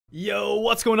Yo,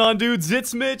 what's going on, dudes?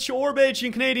 It's Mitch, or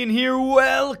Bajan Canadian here.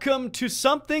 Welcome to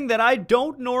something that I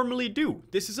don't normally do.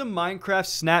 This is a Minecraft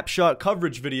Snapshot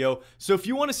coverage video, so if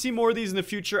you want to see more of these in the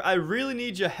future, I really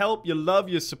need your help, your love,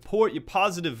 your support, your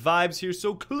positive vibes here,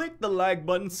 so click the like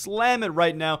button, slam it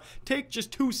right now. Take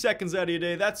just 2 seconds out of your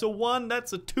day. That's a 1,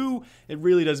 that's a 2. It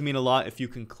really does mean a lot if you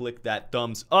can click that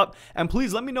thumbs up. And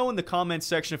please let me know in the comments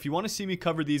section if you want to see me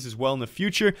cover these as well in the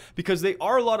future, because they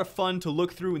are a lot of fun to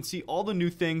look through and see all the new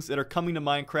things that are coming to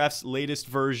Minecraft's latest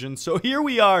version. So here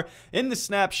we are in the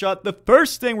snapshot. The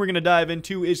first thing we're going to dive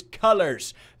into is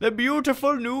colors. The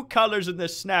beautiful new colors in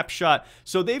this snapshot.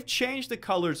 So they've changed the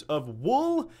colors of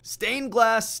wool, stained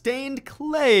glass, stained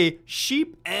clay,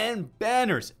 sheep, and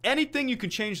banners. Anything you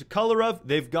can change the color of,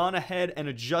 they've gone ahead and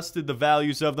adjusted the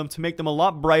values of them to make them a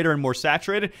lot brighter and more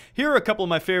saturated. Here are a couple of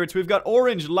my favorites. We've got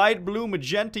orange, light blue,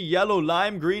 magenta, yellow,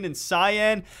 lime green, and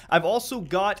cyan. I've also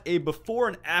got a before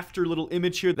and after little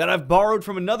image here that I've borrowed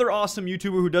from another awesome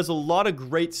YouTuber who does a lot of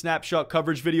great snapshot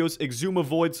coverage videos, Exuma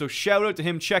Void, so shout out to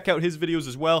him. Check out his videos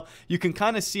as well. You can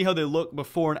kind of see how they look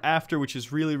before and after, which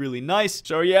is really, really nice.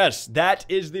 So yes, that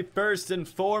is the first and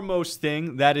foremost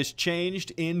thing that is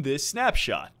changed in this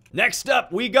snapshot. Next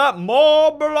up, we got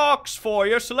more blocks for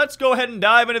you, so let's go ahead and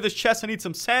dive into this chest. I need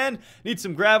some sand, need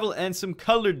some gravel, and some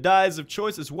colored dyes of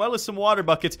choice, as well as some water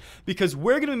buckets, because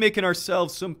we're going to be making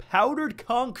ourselves some powdered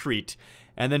concrete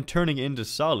and then turning into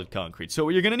solid concrete. So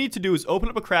what you're going to need to do is open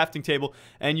up a crafting table,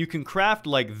 and you can craft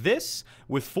like this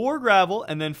with 4 gravel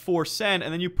and then 4 sand,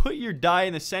 and then you put your dye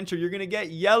in the center. You're going to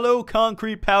get yellow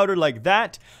concrete powder like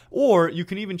that, or you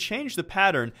can even change the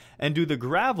pattern and do the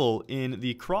gravel in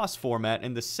the cross format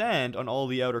and the sand on all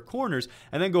the outer corners,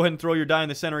 and then go ahead and throw your dye in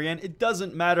the center again. It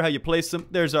doesn't matter how you place them.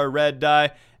 There's our red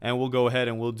dye, and we'll go ahead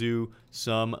and we'll do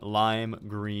some lime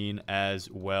green as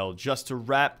well, just to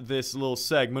wrap this little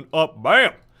segment up.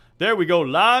 Bam! There we go,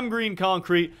 lime green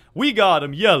concrete. We got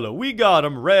them yellow, we got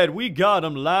them red, we got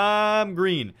them lime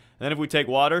green. And then if we take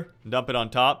water and dump it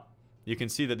on top, you can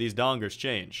see that these dongers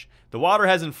change. The water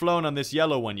hasn't flown on this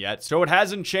yellow one yet, so it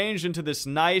hasn't changed into this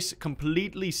nice,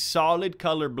 completely solid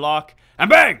color block. And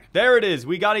bang! There it is.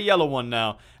 We got a yellow one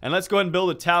now. And let's go ahead and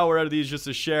build a tower out of these just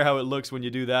to share how it looks when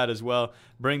you do that as well.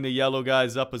 Bring the yellow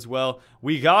guys up as well.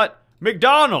 We got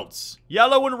McDonald's.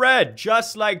 Yellow and red,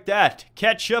 just like that.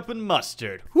 Ketchup and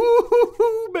mustard.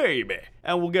 Woo-hoo-hoo, baby.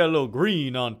 And we'll get a little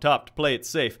green on top to play it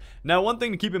safe. Now, one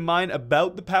thing to keep in mind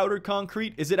about the powdered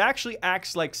concrete is it actually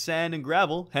acts like sand and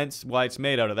gravel, hence why it's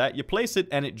made out of that. You place it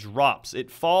and it drops.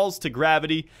 It falls to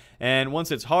gravity, and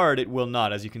once it's hard, it will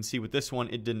not. As you can see with this one,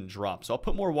 it didn't drop. So I'll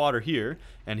put more water here,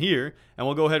 and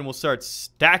we'll go ahead and we'll start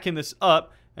stacking this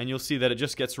up. And you'll see that it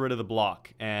just gets rid of the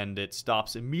block, and it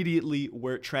stops immediately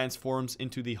where it transforms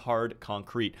into the hard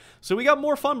concrete. So we got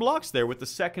more fun blocks there with the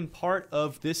second part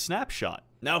of this snapshot.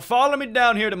 Now follow me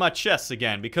down here to my chests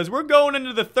again, because we're going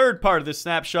into the third part of this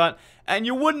snapshot, and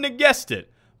you wouldn't have guessed it,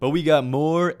 but we got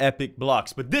more epic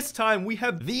blocks. But this time, we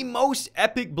have the most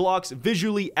epic blocks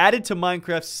visually added to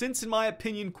Minecraft since, in my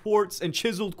opinion, quartz and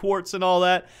chiseled quartz and all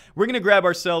that. We're going to grab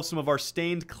ourselves some of our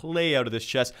stained clay out of this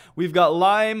chest. We've got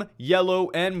lime, yellow,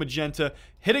 and magenta.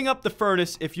 Hitting up the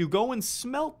furnace, if you go and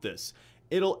smelt this,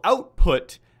 it'll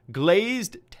output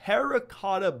glazed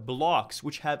terracotta blocks,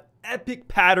 which have epic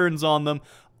patterns on them.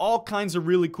 All kinds of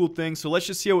really cool things. So let's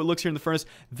just see how it looks here in the furnace.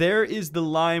 There is the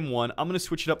lime one. I'm going to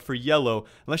switch it up for yellow.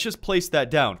 Let's just place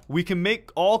that down. We can make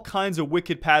all kinds of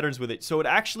wicked patterns with it. So it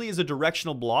actually is a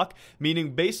directional block,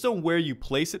 meaning based on where you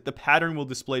place it, the pattern will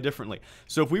display differently.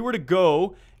 So if we were to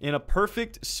go in a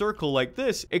perfect circle like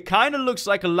this, it kind of looks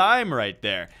like a lime right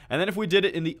there. And then if we did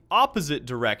it in the opposite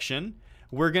direction,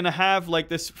 we're going to have like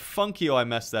this funky... Oh, I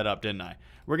messed that up, didn't I?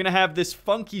 We're going to have this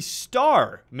funky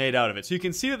star made out of it. So you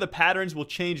can see that the patterns will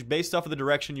change based off of the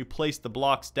direction you place the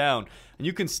blocks down. And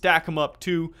you can stack them up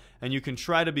too. And you can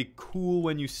try to be cool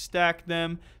when you stack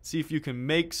them. See if you can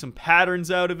make some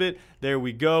patterns out of it. There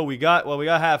we go. We got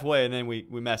halfway and then we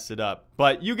messed it up.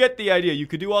 But you get the idea. You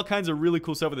could do all kinds of really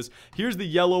cool stuff with this. Here's the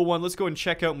yellow one. Let's go and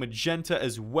check out magenta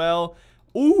as well.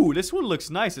 Ooh, this one looks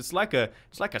nice. It's like a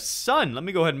sun. Let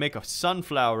me go ahead and make a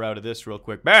sunflower out of this real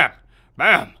quick. Bam!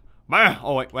 Bam! Bam!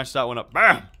 Oh, wait, match that one up.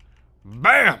 Bam!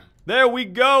 Bam! There we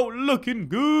go. Looking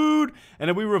good. And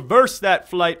if we reverse that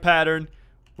flight pattern,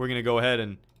 we're going to go ahead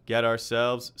and get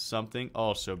ourselves something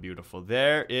also beautiful.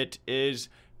 There it is.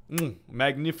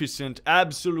 Magnificent.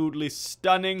 Absolutely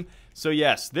stunning. So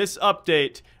yes, this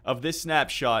update of this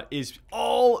snapshot is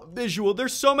all visual.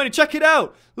 There's so many. Check it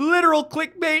out. Literal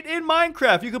clickbait in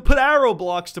Minecraft. You can put arrow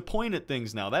blocks to point at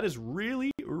things now. That is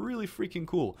really really freaking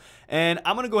cool. And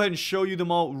I'm going to go ahead and show you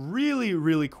them all really,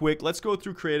 really quick. Let's go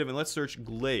through creative and let's search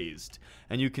glazed.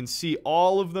 And you can see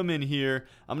all of them in here.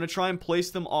 I'm going to try and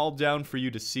place them all down for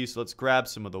you to see. So let's grab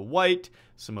some of the white,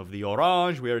 some of the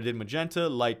orange. We already did magenta,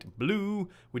 light blue.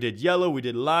 We did yellow, we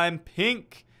did lime,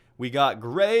 pink. We got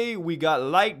gray, we got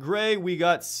light gray, we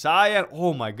got cyan.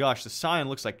 Oh my gosh, the cyan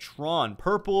looks like Tron.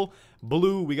 Purple,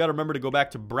 blue. We got to remember to go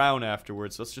back to brown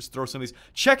afterwards. So let's just throw some of these.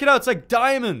 Check it out, it's like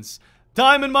diamonds.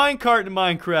 Diamond minecart in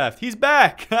Minecraft. He's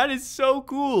back. That is so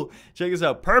cool. Check this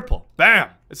out. Purple. Bam.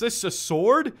 Is this a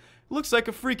sword? Looks like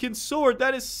a freaking sword.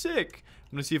 That is sick.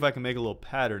 I'm going to see if I can make a little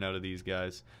pattern out of these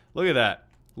guys. Look at that.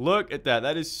 Look at that.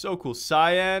 That is so cool.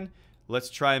 Cyan. Let's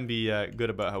try and be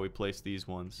good about how we place these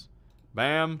ones.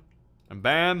 Bam. And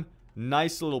bam.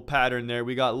 Nice little pattern there.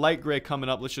 We got light gray coming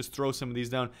up. Let's just throw some of these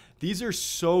down. These are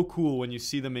so cool when you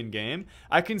see them in game.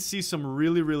 I can see some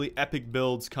really, really epic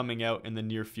builds coming out in the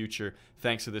near future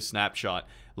thanks to this snapshot.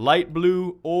 Light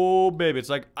blue. Oh, baby. It's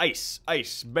like ice.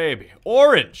 Ice, baby.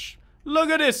 Orange. Look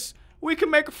at this. We can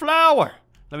make a flower.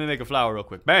 Let me make a flower real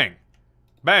quick. Bang.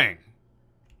 Bang.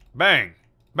 Bang.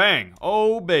 Bang.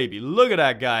 Oh, baby. Look at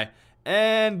that guy.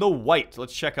 And the white.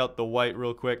 Let's check out the white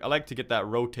real quick. I like to get that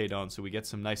rotate on so we get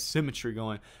some nice symmetry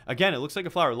going. Again, it looks like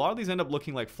a flower. A lot of these end up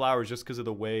looking like flowers just because of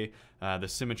the way the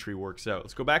symmetry works out.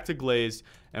 Let's go back to glazed,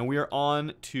 and we are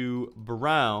on to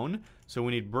brown. So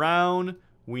we need brown,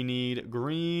 we need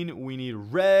green, we need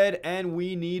red, and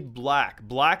we need black.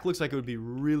 Black looks like it would be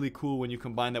really cool when you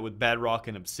combine that with bedrock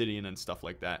and obsidian and stuff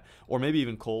like that. Or maybe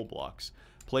even coal blocks.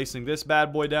 Placing this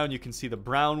bad boy down, you can see the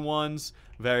brown ones.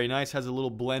 Very nice. Has a little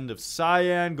blend of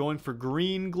cyan. Going for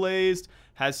green glazed.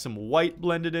 Has some white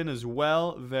blended in as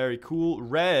well. Very cool.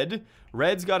 Red.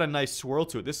 Red's got a nice swirl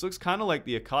to it. This looks kind of like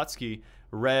the Akatsuki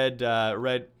red.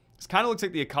 This kind of looks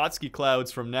like the Akatsuki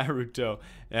clouds from Naruto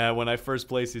when I first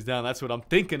placed these down. That's what I'm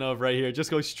thinking of right here.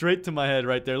 Just goes straight to my head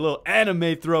right there. A little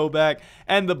anime throwback.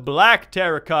 And the black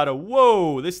terracotta.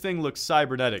 Whoa, this thing looks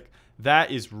cybernetic.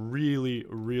 That is really,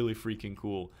 really freaking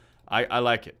cool. I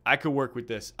like it. I could work with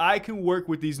this. I can work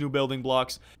with these new building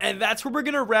blocks. And that's where we're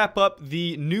going to wrap up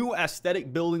the new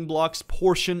aesthetic building blocks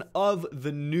portion of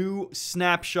the new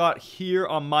snapshot here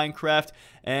on Minecraft.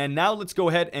 And now let's go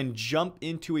ahead and jump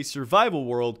into a survival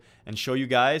world and show you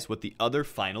guys what the other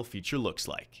final feature looks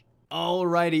like.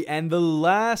 Alrighty, and the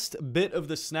last bit of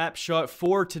the snapshot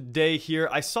for today here.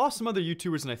 I saw some other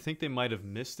YouTubers and I think they might have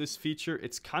missed this feature.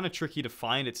 It's kind of tricky to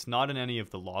find. It's not in any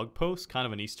of the log posts, kind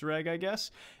of an Easter egg, I guess.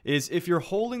 Is if you're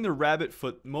holding the rabbit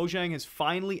foot, Mojang has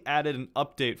finally added an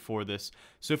update for this.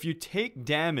 So if you take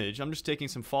damage, I'm just taking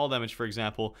some fall damage for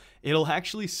example, it'll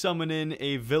actually summon in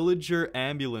a villager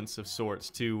ambulance of sorts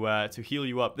to heal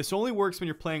you up. This only works when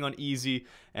you're playing on easy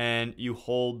and you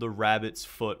hold the rabbit's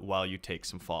foot while you take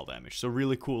some fall damage. So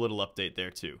really cool little update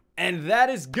there too. And that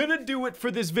is gonna do it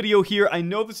for this video here. I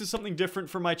know this is something different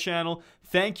for my channel.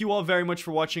 Thank you all very much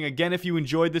for watching. Again, if you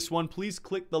enjoyed this one, please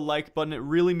click the like button. It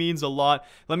really means a lot.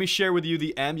 Let me share with you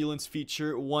the ambulance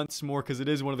feature once more because it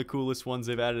is one of the coolest ones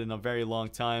they've added in a very long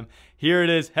time. Here it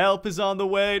is. Help is on the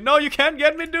way. No, you can't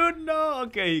get me, dude. No.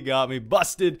 Okay, you got me.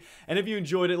 Busted. And if you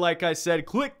enjoyed it, like I said,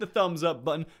 click the thumbs up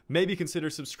button. Maybe consider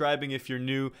subscribing if you're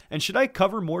new. And should I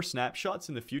cover more snapshots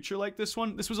in the future like this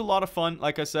one? This was a lot of fun.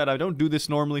 Like I said, I don't do this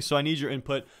normally, so I need your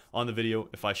input on the video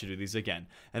if I should do these again.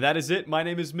 And that is it. My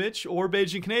name is Mitch, or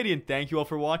Bajan Canadian. Thank you all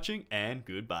for watching, and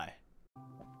goodbye.